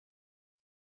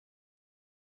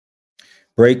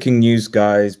Breaking news,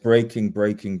 guys. Breaking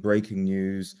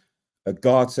news.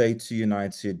 Ugarte to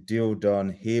United, deal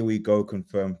done. Here we go,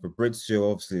 confirmed.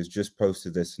 Fabrizio obviously has just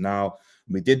posted this now.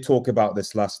 We did talk about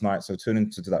this last night, so tune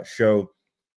into that show.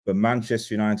 But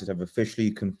Manchester United have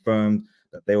officially confirmed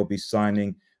that they will be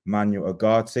signing Manuel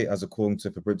Ugarte, as according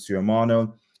to Fabrizio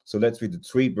Romano. So let's read the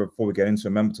tweet. But before we get into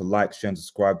it, remember to like, share, and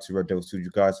subscribe to Red Devil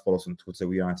Studio, guys. Follow us on Twitter,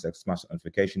 We United, smash the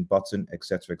notification button,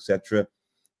 etc., etc.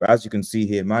 But as you can see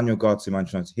here, Manuel Ugarte,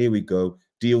 Manchester United, here we go.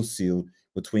 Deal sealed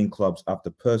between clubs after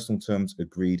personal terms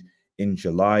agreed in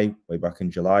July, way back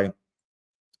in July.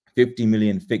 50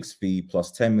 million fixed fee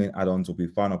plus 10 million add-ons will be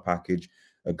final package.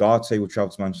 Ugarte will travel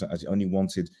to Manchester as he only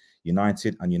wanted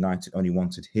United, and United only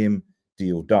wanted him.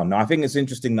 Deal done. Now, I think it's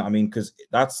interesting that, because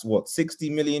that's what,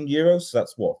 60 million euros? So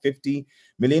that's what, 50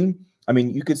 million?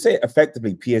 You could say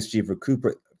effectively PSG have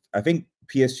recuperated. I think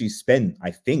PSG spent,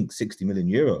 60 million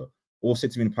euro or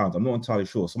 60 million pounds. I'm not entirely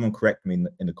sure. Someone correct me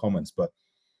in the comments. But,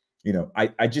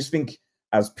 I just think,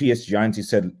 as PSG Auntie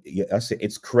said,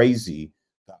 it's crazy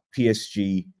that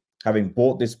PSG, having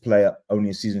bought this player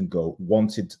only a season ago,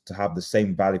 wanted to have the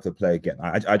same value for the player again.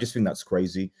 I just think that's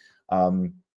crazy. But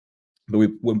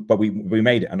we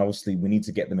made it, and obviously we need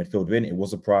to get the midfielder in. It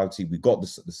was a priority. We got the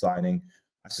signing.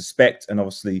 I suspect, and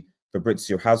obviously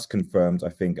Fabrizio has confirmed, I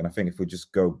think if we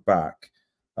just go back,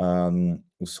 we'll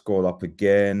scroll up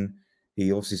again.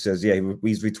 He obviously says, yeah,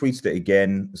 he's retweeted it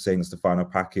again, saying it's the final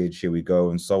package. Here we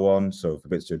go, and so on. So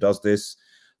Fabrizio does this.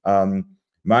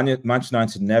 Manchester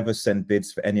United never sent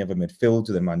bids for any other midfielder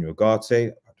than Manuel Ugarte. I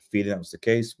had a feeling that was the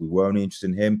case. We were only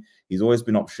interested in him. He's always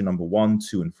been option number 1,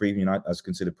 2, and 3 for United, as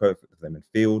considered perfect for their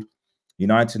midfield.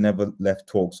 United never left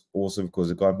talks, also because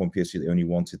the guy from PSG, they only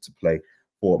wanted to play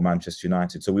for Manchester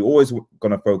United. So we're always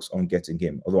going to focus on getting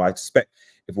him. Although I expect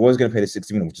if we're always going to pay the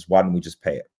 60 million, why don't we just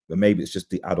pay it? But maybe it's just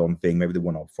the add-on thing. Maybe they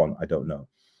want up front. I don't know.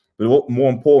 But more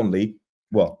importantly,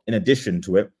 well, in addition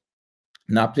to it,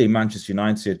 Napoli and Manchester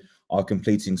United are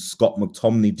completing Scott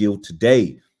McTominay deal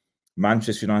today.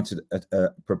 Manchester United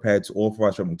prepared to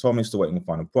authorize Scott McTominay, still waiting on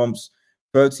final prompts.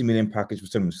 30 million package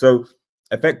for him. So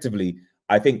effectively,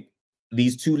 I think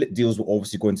these two deals were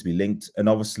obviously going to be linked. And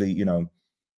obviously, you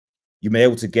may be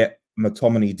able to get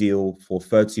McTominay deal for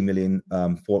 30 million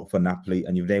for Napoli,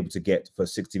 and you've been able to get for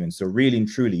 60 million. So really and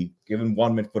truly, given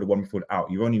one midfielder out,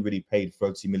 you've only really paid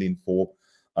 30 million for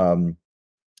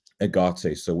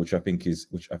Ugarte. So which I think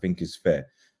is fair.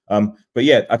 But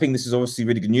yeah, I think this is obviously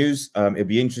really good news. It'll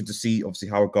be interesting to see obviously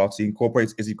how Ugarte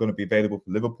incorporates. Is he going to be available for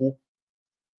Liverpool?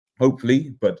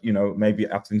 Hopefully, but maybe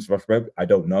after this rush web, I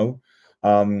don't know.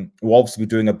 We'll obviously be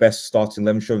doing a best starting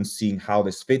 11 show and seeing how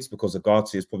this fits, because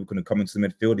Ugarte is probably going to come into the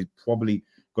midfield. He's probably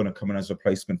going to come in as a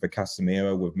replacement for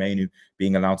Casemiro, with Manu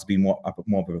being allowed to be more of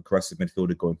a aggressive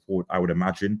midfielder going forward, I would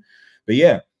imagine. But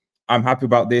yeah, I'm happy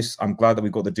about this. I'm glad that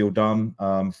we got the deal done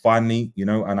finally,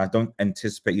 and I don't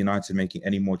anticipate United making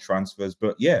any more transfers.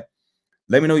 But yeah,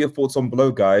 let me know your thoughts on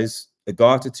below, guys.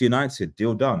 Ugarte to United,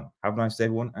 deal done. Have a nice day,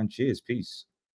 everyone, and cheers. Peace.